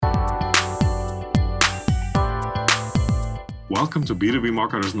Welcome to B2B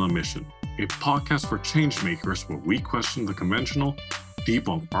Marketers on a Mission, a podcast for change makers where we question the conventional,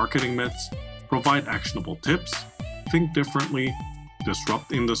 debunk marketing myths, provide actionable tips, think differently,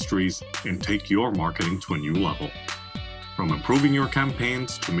 disrupt industries, and take your marketing to a new level. From improving your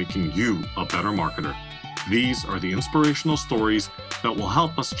campaigns to making you a better marketer, these are the inspirational stories that will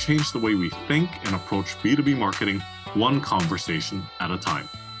help us change the way we think and approach B2B marketing one conversation at a time.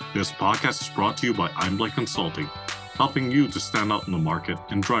 This podcast is brought to you by Einblick Consulting, helping you to stand out in the market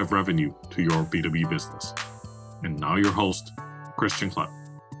and drive revenue to your B2B business. And now your host, Christian Klepp.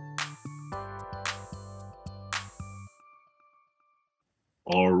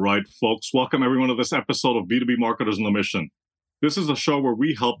 All right, folks, welcome everyone to this episode of B2B Marketers on a Mission. This is a show where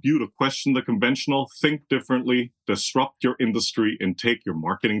we help you to question the conventional, think differently, disrupt your industry, and take your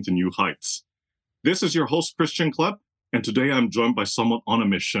marketing to new heights. This is your host, Christian Klepp, and today I'm joined by someone on a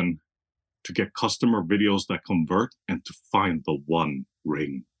mission to get customer videos that convert and to find the one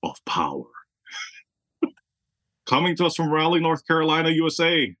ring of power. Coming to us from Raleigh, North Carolina,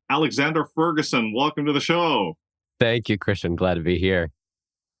 USA, Alexander Ferguson. Welcome to the show. Thank you, Christian. Glad to be here.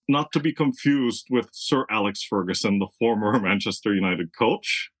 Not to be confused with Sir Alex Ferguson, the former Manchester United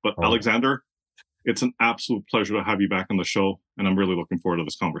coach. But Alexander, it's an absolute pleasure to have you back on the show, and I'm really looking forward to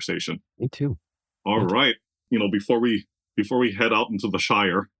this conversation. Me too. All right. You know, before we head out into the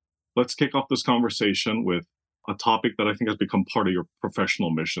Shire, let's kick off this conversation with a topic that I think has become part of your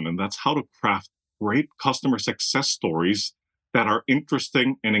professional mission, and that's how to craft great customer success stories that are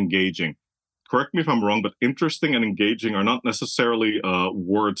interesting and engaging. Correct me if I'm wrong, but interesting and engaging are not necessarily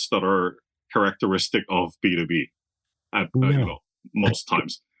words that are characteristic of B2B most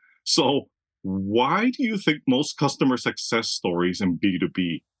times. So why do you think most customer success stories in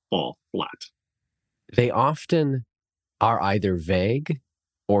B2B fall flat? They often are either vague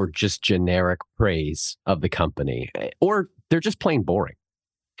or just generic praise of the company, or they're just plain boring.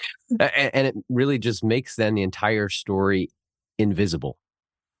 And it really just makes then the entire story invisible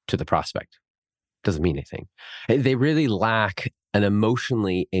to the prospect. Doesn't mean anything. They really lack an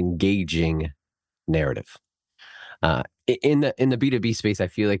emotionally engaging narrative. In the B2B space, I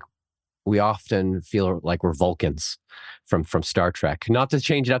feel like we often feel like we're Vulcans from Star Trek. Not to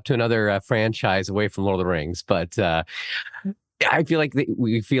change it up to another franchise away from Lord of the Rings, but I feel like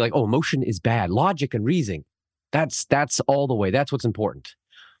we feel like, emotion is bad. Logic and reasoning, that's all the way. That's what's important.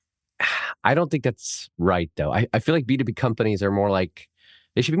 I don't think that's right, though. I feel like B2B companies are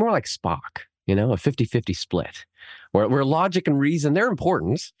they should be more like Spock, a 50-50 split, where logic and reason, they're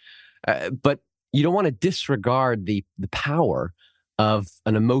important, but you don't want to disregard the power of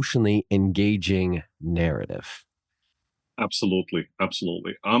an emotionally engaging narrative. Absolutely.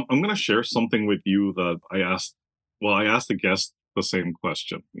 I'm going to share something with you that I asked the guest the same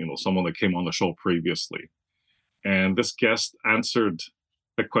question, someone that came on the show previously. And this guest answered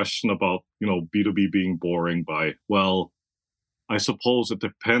the question about, B2B being boring by, well, I suppose it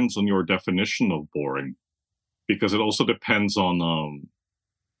depends on your definition of boring, because it also depends on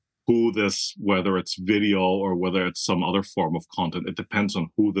whether it's video or whether it's some other form of content, it depends on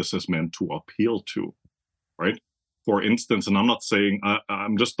who this is meant to appeal to, right? For instance, and I'm not saying,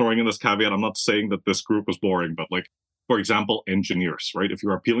 I'm just throwing in this caveat, I'm not saying that this group is boring, but for example, engineers, right? If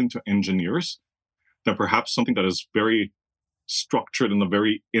you're appealing to engineers, then perhaps something that is very structured in a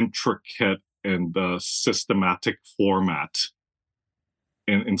very intricate and systematic format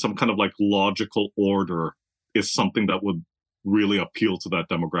in some kind of logical order is something that would really appeal to that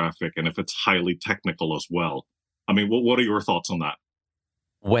demographic. And if it's highly technical as well. I mean, what are your thoughts on that?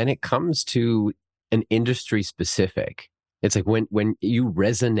 When it comes to an industry specific, it's like when you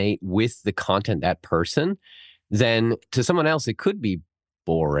resonate with the content, that person, then to someone else, it could be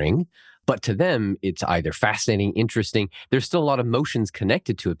boring, but to them, it's either fascinating, interesting. There's still a lot of emotions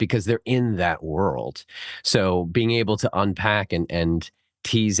connected to it because they're in that world. So being able to unpack and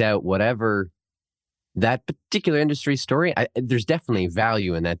tease out whatever that particular industry story, there's definitely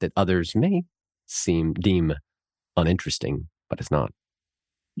value in that others may deem uninteresting, but it's not.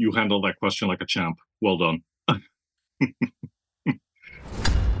 You handled that question like a champ. Well done.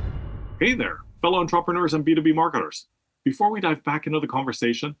 Hey there, fellow entrepreneurs and B2B marketers. Before we dive back into the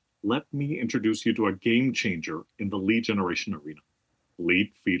conversation, let me introduce you to a game changer in the lead generation arena,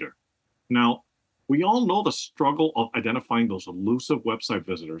 Leadfeeder. Now, we all know the struggle of identifying those elusive website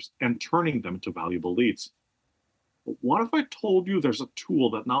visitors and turning them into valuable leads. But what if I told you there's a tool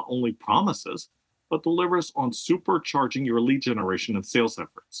that not only promises, but delivers on supercharging your lead generation and sales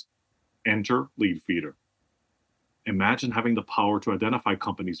efforts? Enter Leadfeeder. Imagine having the power to identify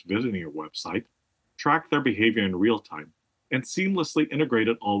companies visiting your website, track their behavior in real time, and seamlessly integrate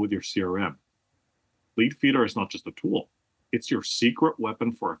it all with your CRM. Leadfeeder is not just a tool. It's your secret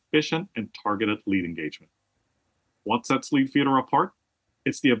weapon for efficient and targeted lead engagement. What sets Leadfeeder apart?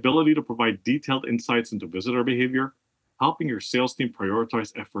 It's the ability to provide detailed insights into visitor behavior, helping your sales team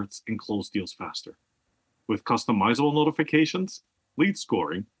prioritize efforts and close deals faster. With customizable notifications, lead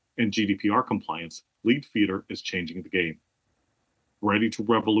scoring, and GDPR compliance, Leadfeeder is changing the game. Ready to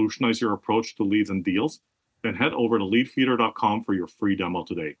revolutionize your approach to leads and deals? Then head over to leadfeeder.com for your free demo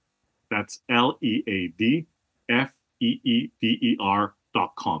today. That's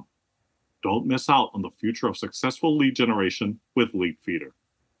LEADFEEDER.com. Don't miss out on the future of successful lead generation with Leadfeeder.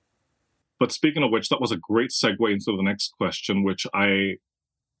 But speaking of which, that was a great segue into the next question, which I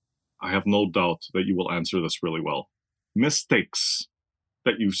have no doubt that you will answer this really well. Mistakes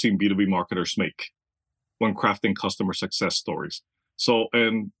that you've seen B2B marketers make when crafting customer success stories. So,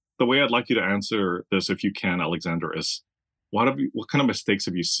 and the way I'd like you to answer this, if you can, Alexander, is what kind of mistakes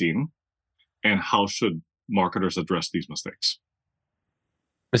have you seen, and how should marketers address these mistakes?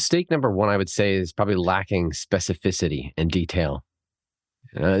 Mistake number one, I would say, is probably lacking specificity and detail,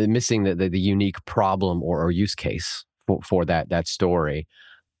 missing the unique problem or use case for that story.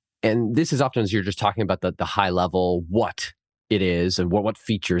 And this is often as you're just talking about the high level, what it is and what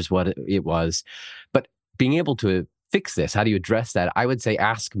features, what it was. But being able to fix this, how do you address that? I would say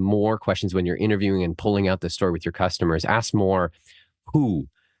ask more questions when you're interviewing and pulling out the story with your customers. Ask more who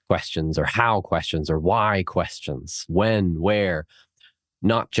questions or how questions or why questions, when, where,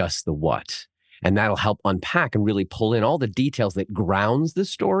 not just the what. And that'll help unpack and really pull in all the details that grounds the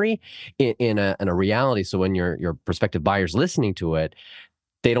story in a reality. So when your prospective buyers listening to it,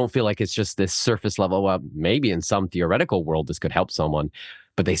 they don't feel like it's just this surface level. Well, maybe in some theoretical world this could help someone,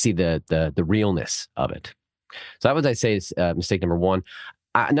 but they see the realness of it. So that would, I say, is mistake number one.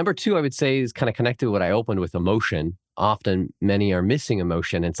 Number two, I would say, is kind of connected to what I opened with, emotion. Often many are missing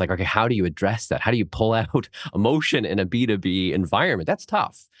emotion. It's like, okay, how do you address that? How do you pull out emotion in a B2B environment? That's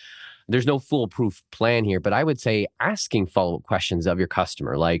tough. There's no foolproof plan here, but I would say asking follow-up questions of your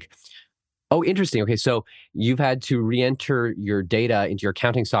customer, like, oh, interesting. Okay, so you've had to re-enter your data into your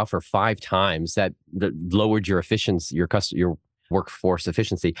accounting software 5 times. That lowered your efficiency, your workforce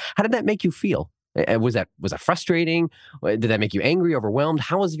efficiency. How did that make you feel? Was that frustrating? Did that make you angry, overwhelmed?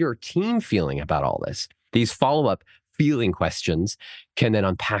 How was your team feeling about all this? These follow-up feeling questions can then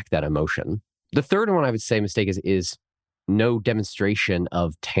unpack that emotion. The third one I would say mistake is no demonstration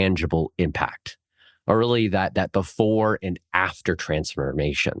of tangible impact, or really that before and after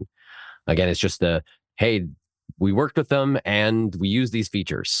transformation. Again, it's just hey, we worked with them and we use these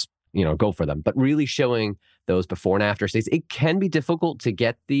features, go for them. But really showing those before and after states. It can be difficult to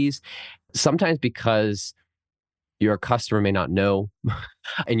get these, sometimes because your customer may not know,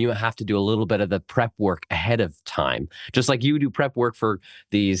 and you have to do a little bit of the prep work ahead of time. Just like you do prep work for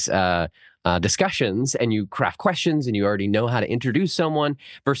these discussions, and you craft questions, and you already know how to introduce someone,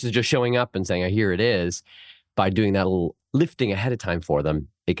 versus just showing up and saying, oh, here it is. By doing that little lifting ahead of time for them,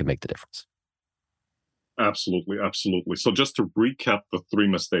 it can make the difference. Absolutely, absolutely. So just to recap the 3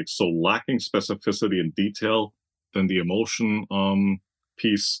 mistakes. So lacking specificity and detail, then the emotion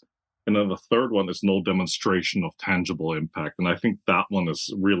piece, and then the third one is no demonstration of tangible impact. And I think that one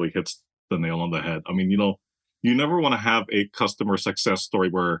really hits the nail on the head. I mean, you never want to have a customer success story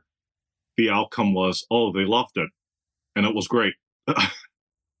where the outcome was, oh, they loved it and it was great.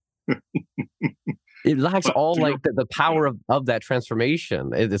 It lacks all the power of that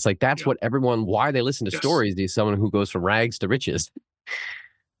transformation. It's like, that's what why they listen to stories, is someone who goes from rags to riches.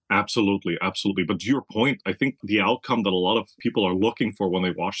 Absolutely, absolutely. But to your point, I think the outcome that a lot of people are looking for when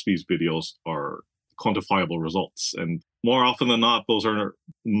they watch these videos are quantifiable results. And more often than not, those are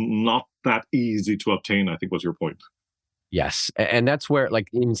not that easy to obtain, I think was your point. Yes. And that's where, like,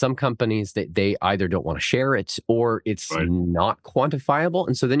 in some companies, they either don't want to share it, or it's not quantifiable.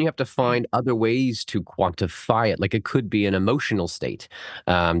 And so then you have to find other ways to quantify it. Like, it could be an emotional state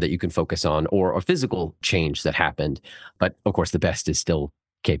that you can focus on, or a physical change that happened. But of course, the best is still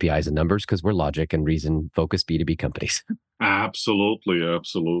KPIs and numbers, because we're logic and reason focused B2B companies. Absolutely.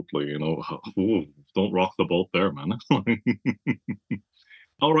 Absolutely. Don't rock the boat there, man.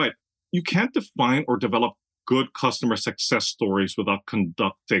 All right. You can't define or develop good customer success stories without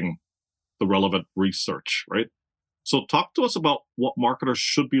conducting the relevant research, right? So talk to us about what marketers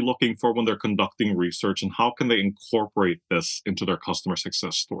should be looking for when they're conducting research, and how can they incorporate this into their customer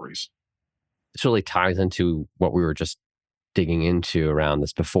success stories? This really ties into what we were just digging into around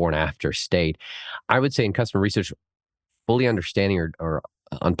this before and after state. I would say in customer research, fully understanding or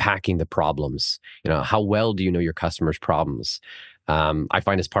unpacking the problems. How well do you know your customers' problems? I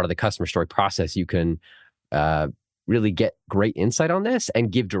find as part of the customer story process, you can really get great insight on this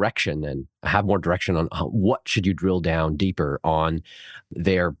and give direction and have more direction on what should you drill down deeper on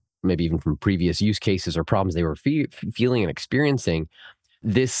their, maybe even from previous use cases or problems they were feeling and experiencing.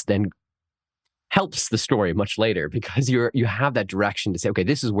 This then helps the story much later because you have that direction to say, okay,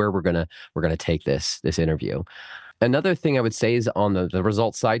 this is where we're gonna take this interview. Another thing I would say is on the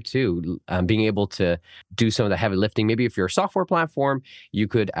results side too, being able to do some of the heavy lifting. Maybe if you're a software platform, you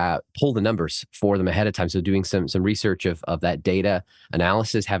could pull the numbers for them ahead of time. So doing some research of that data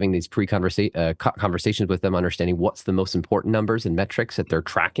analysis, having these conversations with them, understanding what's the most important numbers and metrics that they're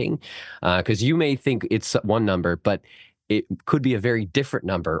tracking. Because you may think it's one number, but it could be a very different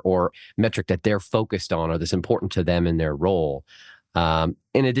number or metric that they're focused on or that's important to them in their role. In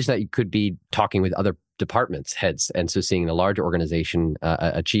addition to that, you could be talking with other departments heads, and so seeing the larger organization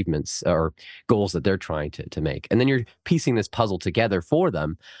achievements or goals that they're trying to make, and then you're piecing this puzzle together for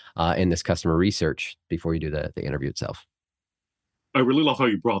them in this customer research before you do the interview itself. I really love how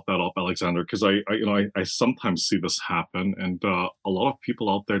you brought that up, Alexander, because I sometimes see this happen, and a lot of people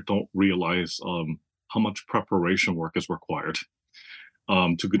out there don't realize how much preparation work is required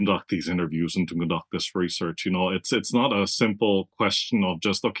to conduct these interviews and to conduct this research. It's not a simple question of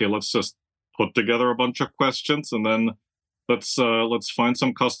just, okay, let's just put together a bunch of questions and then let's find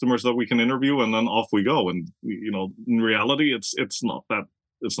some customers that we can interview and then off we go. And in reality, it's not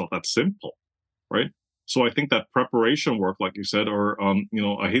that simple, right? So I think that preparation work, like you said, or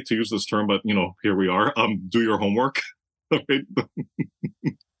I hate to use this term, but here we are. Do your homework.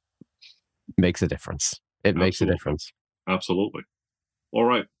 Makes a difference. It makes a difference. Absolutely. All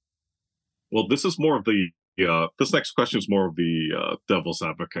right. Well, this is more of this next question is more of the devil's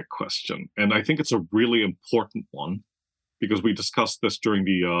advocate question. And I think it's a really important one because we discussed this during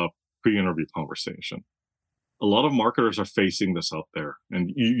the pre-interview conversation. A lot of marketers are facing this out there.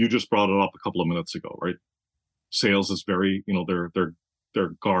 And you just brought it up a couple of minutes ago, right? Sales is very,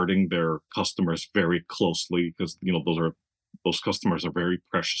 they're guarding their customers very closely because, those customers are very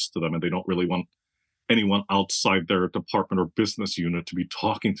precious to them and they don't really want anyone outside their department or business unit to be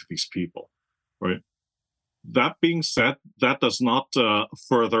talking to these people, right? That being said, that does not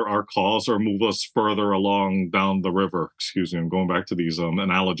further our cause or move us further along down the river. Excuse me, I'm going back to these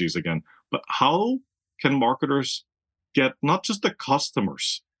analogies again. But how can marketers get not just the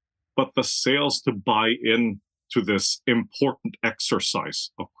customers, but the sales to buy in to this important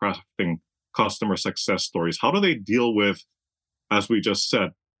exercise of crafting customer success stories? How do they deal with, as we just said,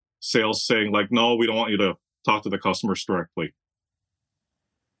 sales saying like, no, we don't want you to talk to the customers directly?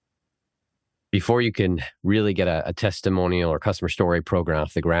 Before you can really get a testimonial or customer story program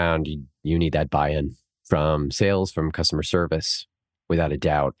off the ground, you need that buy-in from sales, from customer service, without a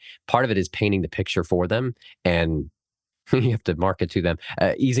doubt. Part of it is painting the picture for them, and you have to market to them,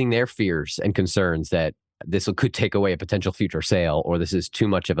 easing their fears and concerns that this could take away a potential future sale, or this is too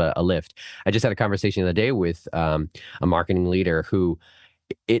much of a lift. I just had a conversation the other day with a marketing leader who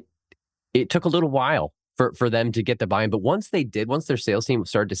it took a little while for them to get the buy-in. But once they did, once their sales team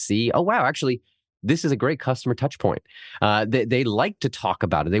started to see, oh, wow, actually, this is a great customer touch point. They like to talk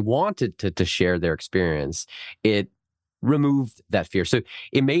about it. They wanted to share their experience. It removed that fear. So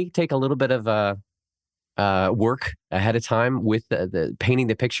it may take a little bit of work ahead of time with the painting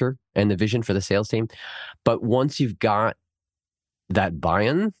the picture and the vision for the sales team. But once you've got that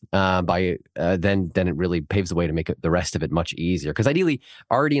buy-in, then it really paves the way to make the rest of it much easier. Because ideally,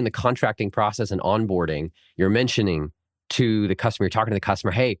 already in the contracting process and onboarding, you're mentioning to the customer, you're talking to the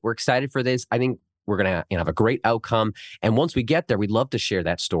customer, hey, we're excited for this. I think we're going to have a great outcome. And once we get there, we'd love to share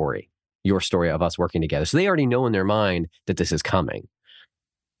that story, your story of us working together. So they already know in their mind that this is coming.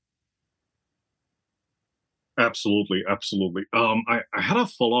 Absolutely, absolutely. I had a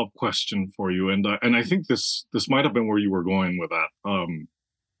follow-up question for you, and I think this might have been where you were going with that.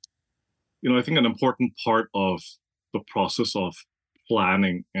 I think an important part of the process of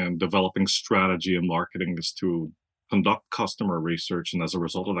planning and developing strategy and marketing is to conduct customer research, and as a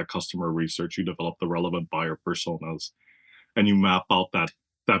result of that customer research, you develop the relevant buyer personas, and you map out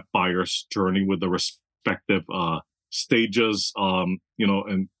that buyer's journey with the respective stages, and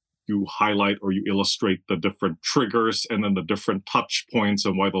you highlight or you illustrate the different triggers and then the different touch points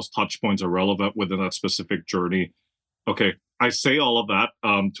and why those touch points are relevant within that specific journey. Okay, I say all of that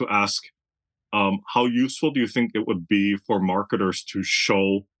to ask, how useful do you think it would be for marketers to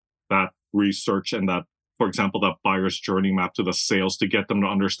show that research and that, for example, that buyer's journey map to the sales to get them to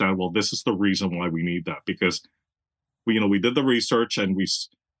understand, well, this is the reason why we need that, because we did the research and we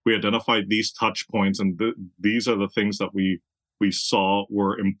identified these touch points and these are the things that we saw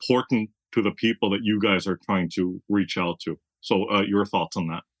were important to the people that you guys are trying to reach out to. So your thoughts on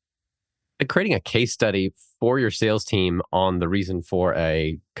that? creating a case study for your sales team on the reason for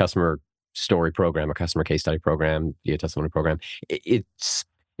a customer story program, a customer case study program, via testimony program,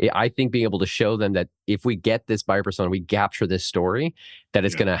 I think being able to show them that if we get this buyer persona, we capture this story, that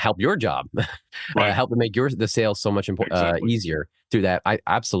it's Yeah. going to help your job, Right. help to make the sales so much Exactly. easier through that. I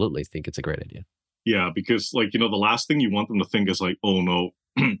absolutely think it's a great idea. Yeah, because like, the last thing you want them to think is like, oh no,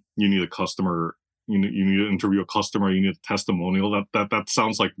 you need a customer, you need to interview a customer, you need a testimonial. That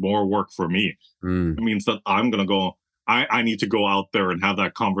sounds like more work for me. Mm, It means that I'm gonna go. I need to go out there and have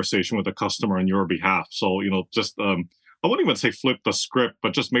that conversation with the customer on your behalf. So just I wouldn't even say flip the script,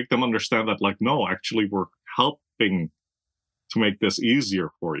 but just make them understand that like, no, actually, we're helping to make this easier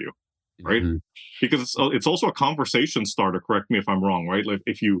for you, right? mhm. Because it's also a conversation starter. Correct me if I'm wrong, right? Like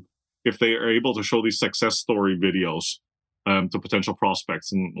if they are able to show these success story videos to potential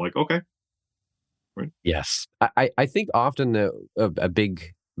prospects, and like, okay, right, Yes. I think often a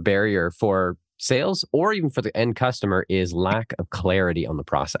big barrier for sales or even for the end customer is lack of clarity on the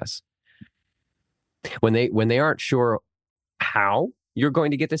process. When they aren't sure how you're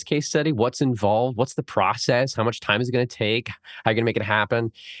going to get this case study, what's involved, what's the process, how much time is it going to take, how are you going to make it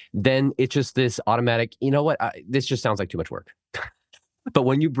happen, then it's just this automatic, you know what, this just sounds like too much work. But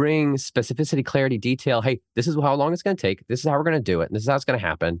when you bring specificity, clarity, detail, hey, this is how long it's going to take, this is how we're going to do it, and this is how it's going to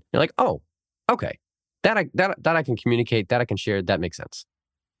happen, you're like, oh, okay, that I can communicate, that I can share, that makes sense.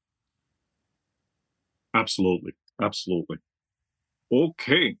 absolutely, absolutely.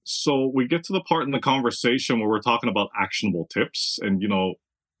 Okay, so we get to the part in the conversation where we're talking about actionable tips, and you know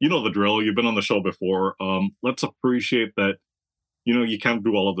the drill. You've been on the show before. Let's appreciate that. You can't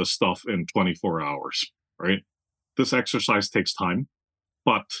do all of this stuff in 24 hours, right? This exercise takes time,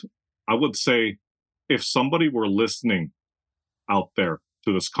 but I would say if somebody were listening out there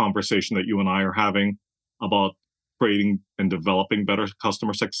to this conversation that you and I are having about creating and developing better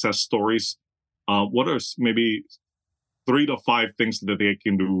customer success stories, what are maybe 3 to 5 things that they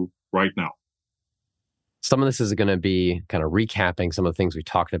can do right now? Some of this is going to be kind of recapping some of the things we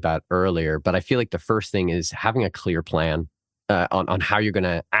talked about earlier, but I feel like the first thing is having a clear plan on how you're going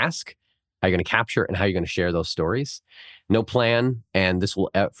to ask, how you're going to capture, and how you're going to share those stories. No plan, and this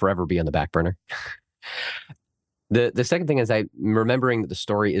will forever be on the back burner. The second thing is remembering that the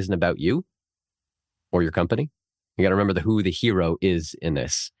story isn't about you or your company. You got to remember who the hero is in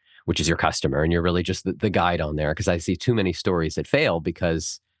this, which is your customer, and you're really just the guide on there. Because I see too many stories that fail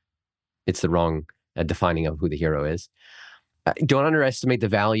because it's the wrong defining of who the hero is. Don't underestimate the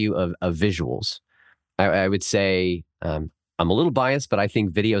value of visuals. I would say I'm a little biased, but I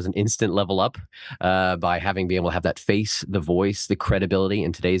think video is an instant level up by being able to have that face, the voice, the credibility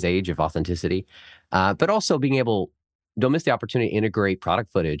in today's age of authenticity, but also being able. Don't miss the opportunity to integrate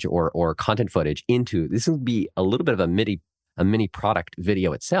product footage or content footage into this. Would be a little bit of a mini product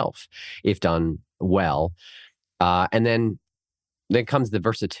video itself if done well, and then comes the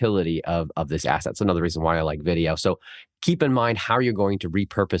versatility of this asset. It's another reason why I like video. So keep in mind how you're going to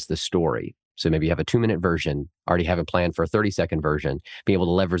repurpose the story. So maybe you have a 2-minute version, already have it planned for a 30-second version, be able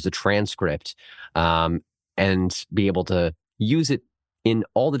to leverage the transcript and be able to use it in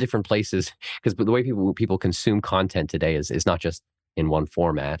all the different places. Because the way people consume content today is not just in one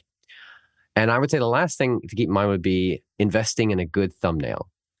format. And I would say the last thing to keep in mind would be investing in a good thumbnail.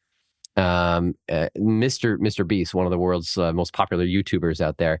 Mr. Beast, one of the world's most popular YouTubers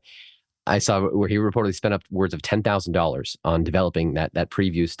out there, I saw where he reportedly spent upwards of $10,000 on developing that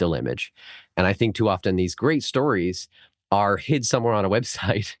preview still image. And I think too often these great stories are hid somewhere on a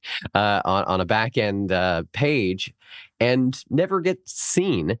website, on a back end page, and never get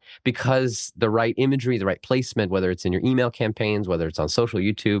seen because the right imagery, the right placement, whether it's in your email campaigns, whether it's on social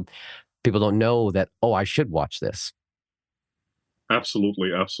YouTube, people don't know that, oh, I should watch this.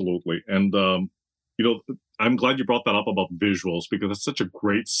 Absolutely, absolutely. And you know, I'm glad you brought that up about visuals because it's such a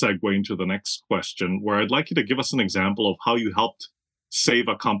great segue into the next question, where I'd like you to give us an example of how you helped save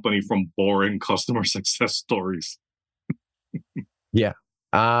a company from boring customer success stories. Yeah.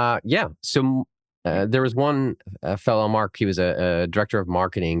 Yeah. So there was one fellow, Mark. He was a director of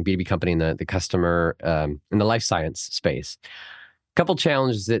marketing, B2B company in the customer in the life science space. A couple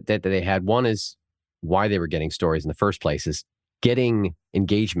challenges that they had. One is why they were getting stories in the first place is getting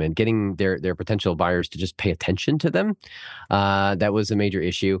engagement, getting their potential buyers to just pay attention to them. That was a major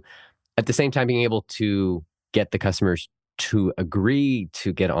issue. At the same time, being able to get the customers to agree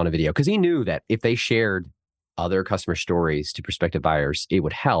to get on a video because he knew that if they shared other customer stories to prospective buyers, it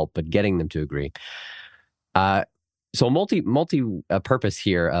would help, but getting them to agree. So multi purpose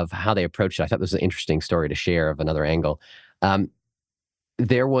here of how they approached it. I thought this was an interesting story to share of another angle. Um,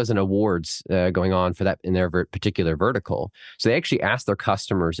 there was an awards going on for that in their particular vertical. So they actually asked their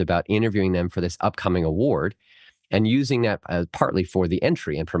customers about interviewing them for this upcoming award and using that partly for the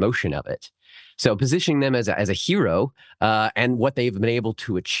entry and promotion of it. So positioning them as a hero and what they've been able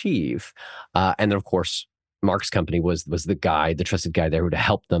to achieve. And then, of course, Mark's company was the trusted guy there to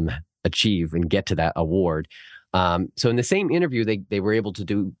help them achieve and get to that award. So in the same interview, they were able to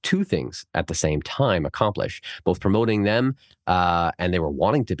do two things at the same time, accomplish both promoting them, and they were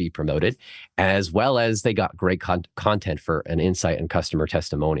wanting to be promoted, as well as they got great content for an insight and customer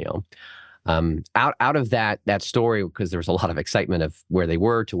testimonial. Out of that story, because there was a lot of excitement of where they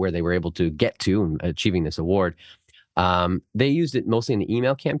were to where they were able to get to and achieving this award. They used it mostly in the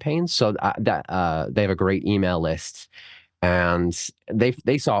email campaigns, so that they have a great email list, and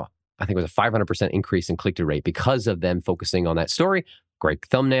they saw, I think it was a 500% increase in click-through rate because of them focusing on that story, great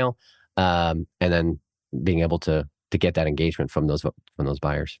thumbnail, and then being able to get that engagement from those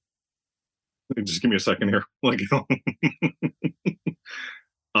buyers. Just give me a second here.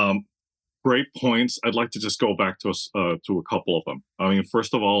 Great points. I'd like to just go back to a couple of them. I mean,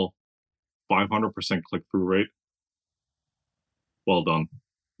 first of all, 500% click-through rate. Well done.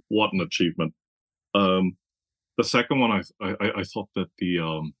 What an achievement. The second one, I thought that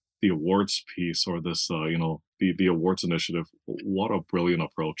the awards piece, or this, the awards initiative, what a brilliant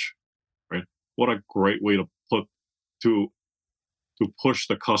approach, right? What a great way to push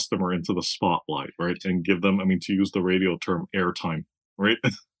the customer into the spotlight, right? And give them, to use the radio term, airtime, right?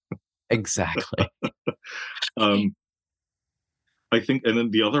 Exactly. I think, and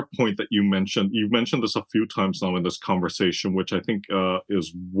then the other point that you've mentioned this a few times now in this conversation, which I think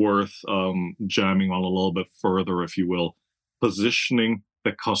is worth jamming on a little bit further, if you will, positioning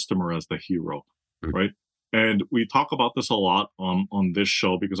the customer as the hero, right? And we talk about this a lot on this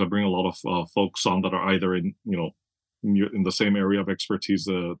show, because I bring a lot of folks on that are either in the same area of expertise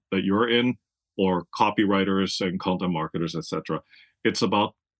that you're in, or copywriters and content marketers, etc. It's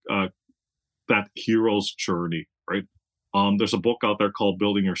about that hero's journey, right? There's a book out there called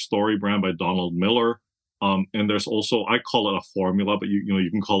Building Your Story Brand by Donald Miller. And there's also, I call it a formula, but you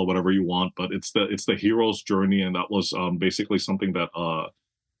can call it whatever you want, but it's the hero's journey. And that was basically something that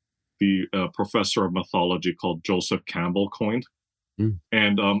the professor of mythology called Joseph Campbell coined.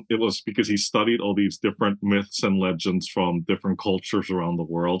 And it was because he studied all these different myths and legends from different cultures around the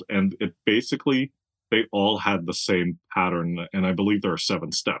world. And it basically, they all had the same pattern. And I believe there are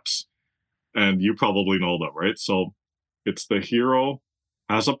 7 steps. And you probably know them, right? So it's the hero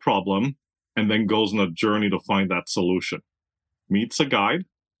has a problem and then goes on a journey to find that solution. Meets a guide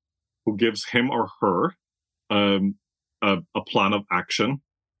who gives him or her a plan of action,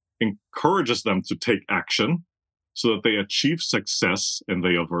 encourages them to take action so that they achieve success and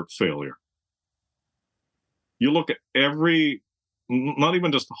they avert failure. You look at every, not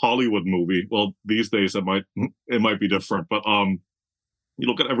even just Hollywood movie. Well, these days it might be different, but you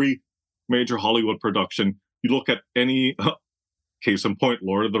look at every major Hollywood production. You look at any case in point,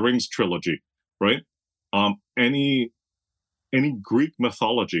 Lord of the Rings trilogy, right? Any Greek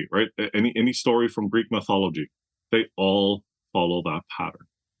mythology, right? Any story from Greek mythology, they all follow that pattern,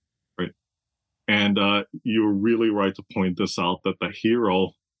 right? And you're really right to point this out, that the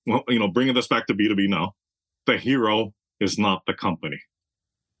hero, well, bringing this back to B2B now, the hero is not the company,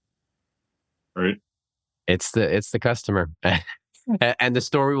 right? It's the customer. And the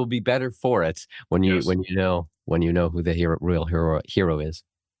story will be better for it when you know who the real hero is.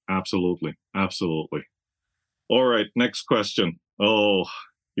 Absolutely. All right, next question. Oh,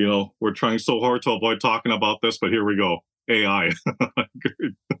 we're trying so hard to avoid talking about this, but here we go. AI.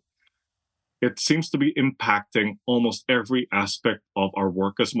 It seems to be impacting almost every aspect of our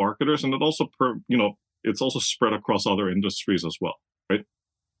work as marketers, and it also it's also spread across other industries as well, right?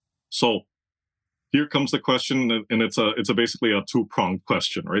 So here comes the question, and it's basically a 2-pronged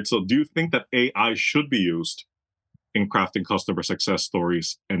question, right? So do you think that AI should be used in crafting customer success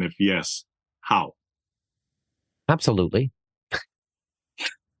stories? And if yes, how? Absolutely.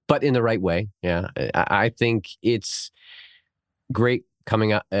 But in the right way. Yeah. I think it's great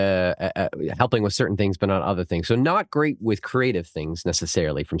coming up, helping with certain things, but not other things. So not great with creative things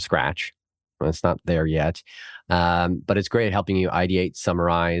necessarily from scratch. Well, it's not there yet. But it's great at helping you ideate,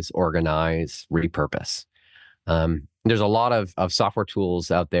 summarize, organize, repurpose. There's a lot of software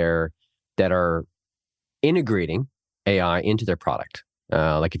tools out there that are integrating AI into their product.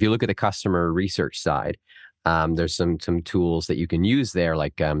 Like if you look at the customer research side, there's some tools that you can use there,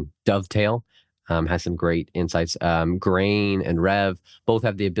 like Dovetail. has some great insights. Grain and Rev both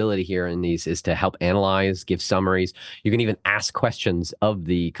have the ability here in these is to help analyze, give summaries. You can even ask questions of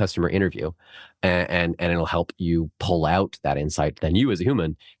the customer interview, and it'll help you pull out that insight. Then you, as a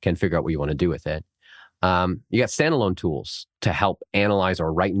human, can figure out what you want to do with it. You got standalone tools to help analyze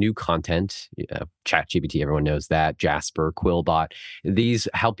or write new content. ChatGPT, everyone knows that. Jasper, Quillbot. These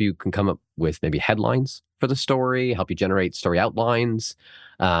help you can come up with maybe headlines for the story, help you generate story outlines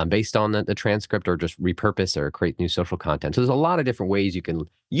based on the transcript, or just repurpose or create new social content. So there's a lot of different ways you can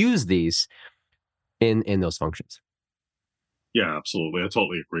use these in those functions. Yeah, absolutely. I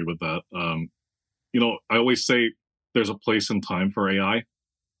totally agree with that. I always say there's a place and time for AI,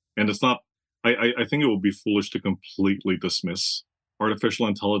 and it's not. I think it would be foolish to completely dismiss artificial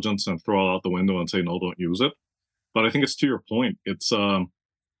intelligence and throw it out the window and say no, don't use it. But I think it's to your point. It's I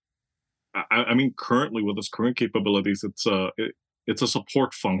mean, currently with its current capabilities, it's a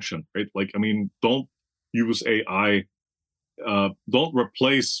support function, right? Like, I mean, don't use AI. Don't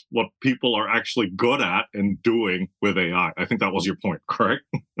replace what people are actually good at and doing with AI. I think that was your point, correct?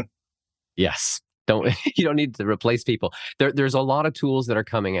 Yes. You don't need to replace people. There's a lot of tools that are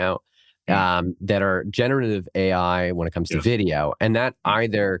coming out that are generative AI when it comes to Yes. video, and that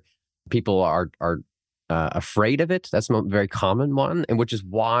either people are afraid of it. That's a very common one, and which is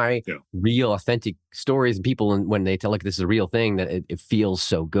why real, authentic stories and people, when they tell like this is a real thing, that it feels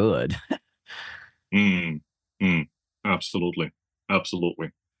so good. Absolutely,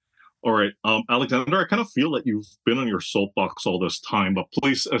 absolutely. All right, Alexander, I kind of feel that you've been on your soapbox all this time, but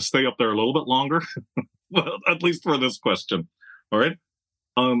please stay up there a little bit longer, at least for this question. All right.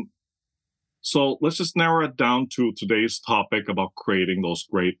 So let's just narrow it down to today's topic about creating those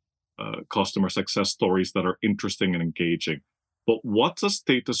great customer success stories that are interesting and engaging. But what's a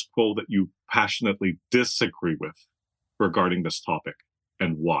status quo that you passionately disagree with regarding this topic,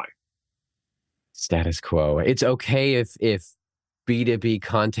 and why? Status quo. It's okay if B2B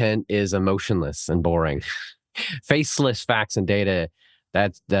content is emotionless and boring. Faceless facts and data,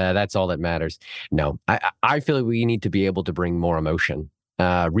 that's all that matters. No, I feel like we need to be able to bring more emotion,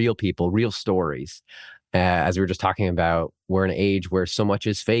 real people, real stories. As we were just talking about, we're in an age where so much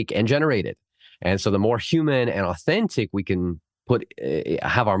is fake and generated. And so the more human and authentic we can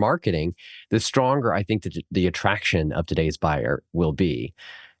have our marketing, the stronger I think the attraction of today's buyer will be.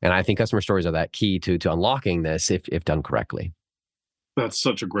 And I think customer stories are that key to unlocking this if done correctly. That's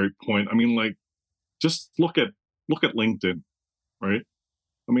such a great point. I mean, like, just look at LinkedIn, right?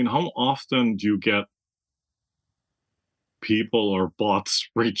 I mean, how often do you get people or bots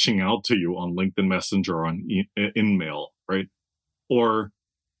reaching out to you on LinkedIn Messenger or on InMail, right? Or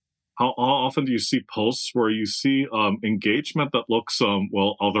how often do you see posts where you see engagement that looks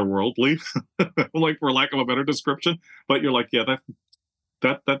otherworldly, like, for lack of a better description? But you're like, yeah,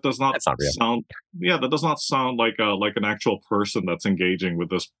 that does not That's not real. sound. Yeah, that does not sound like an actual person that's engaging with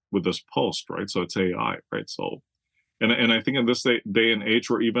this post, right? So it's AI, right? So, and I think in this day and age,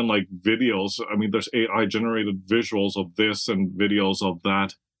 where even like videos, I mean, there's AI generated visuals of this and videos of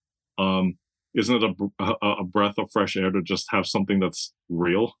that. Isn't it a breath of fresh air to just have something that's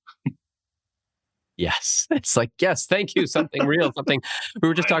real? Yes. It's like, yes, thank you. Something real, something we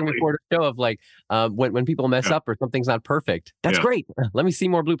were just talking Finally. before the show of like when people mess Yeah, up or something's not perfect. That's yeah. great. Let me see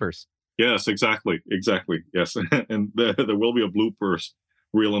more bloopers. Yes, exactly, exactly. Yes, and there will be a bloopers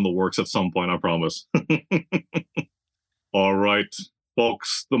reel in the works at some point. I promise. All right,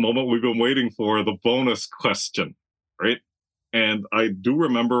 folks, the moment we've been waiting for, the bonus question, right? And I do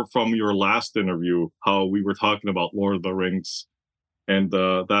remember from your last interview how we were talking about Lord of the Rings and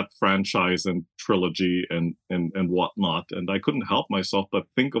that franchise and trilogy and whatnot, and I couldn't help myself but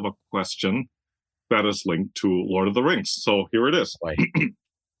think of a question that is linked to Lord of the Rings. So here it is. Boy.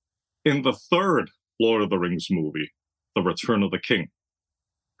 In the third Lord of the Rings movie, The Return of the King,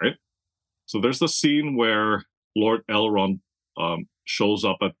 right? So there's the scene where Lord Elrond shows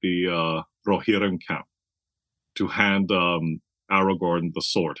up at the Rohirrim camp to hand Aragorn the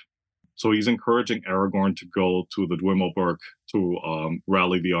sword. So he's encouraging Aragorn to go to the Dwemer to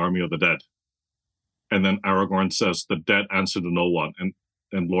rally the army of the dead. And then Aragorn says, "The dead answer to no one."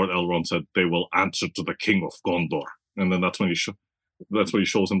 And Lord Elrond said, "They will answer to the King of Gondor." And then that's when he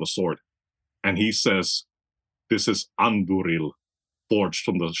shows him the sword. And he says, "This is Anduril, forged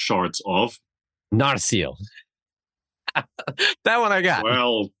from the shards of..." Narsil. That one I got.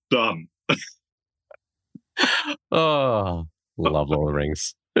 Well done. Oh, love Lord of the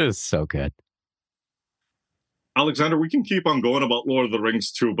Rings. It's so good. Alexander, we can keep on going about Lord of the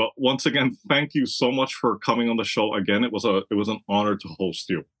Rings too, but once again, thank you so much for coming on the show again. It was an honor to host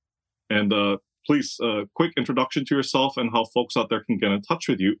you. And please, quick introduction to yourself and how folks out there can get in touch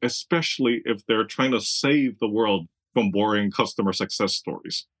with you, especially if they're trying to save the world from boring customer success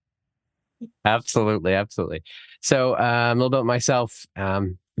stories. Absolutely. So a little about myself.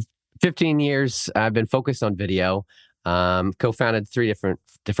 15 years I've been focused on video. Co-founded 3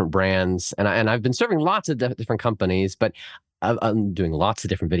 different brands, and I've been serving lots of different companies, but I'm doing lots of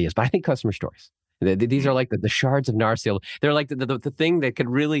different videos. But I think customer stories. These are like the shards of Narsil. They're like the thing that could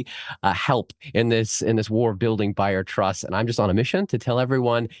really help in this war of building buyer trust. And I'm just on a mission to tell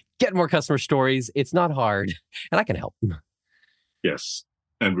everyone, get more customer stories. It's not hard, and I can help. Yes,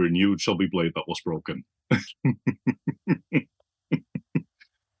 and renewed shall be blade that was broken.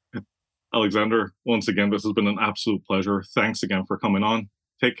 Alexander, once again, this has been an absolute pleasure. Thanks again for coming on.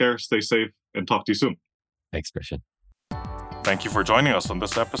 Take care, stay safe, and talk to you soon. Thanks, Christian. Thank you for joining us on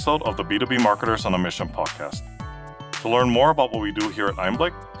this episode of the B2B Marketers on a Mission podcast. To learn more about what we do here at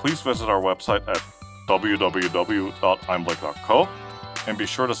Einblick, please visit our website at www.einblick.co and be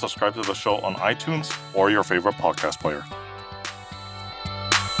sure to subscribe to the show on iTunes or your favorite podcast player.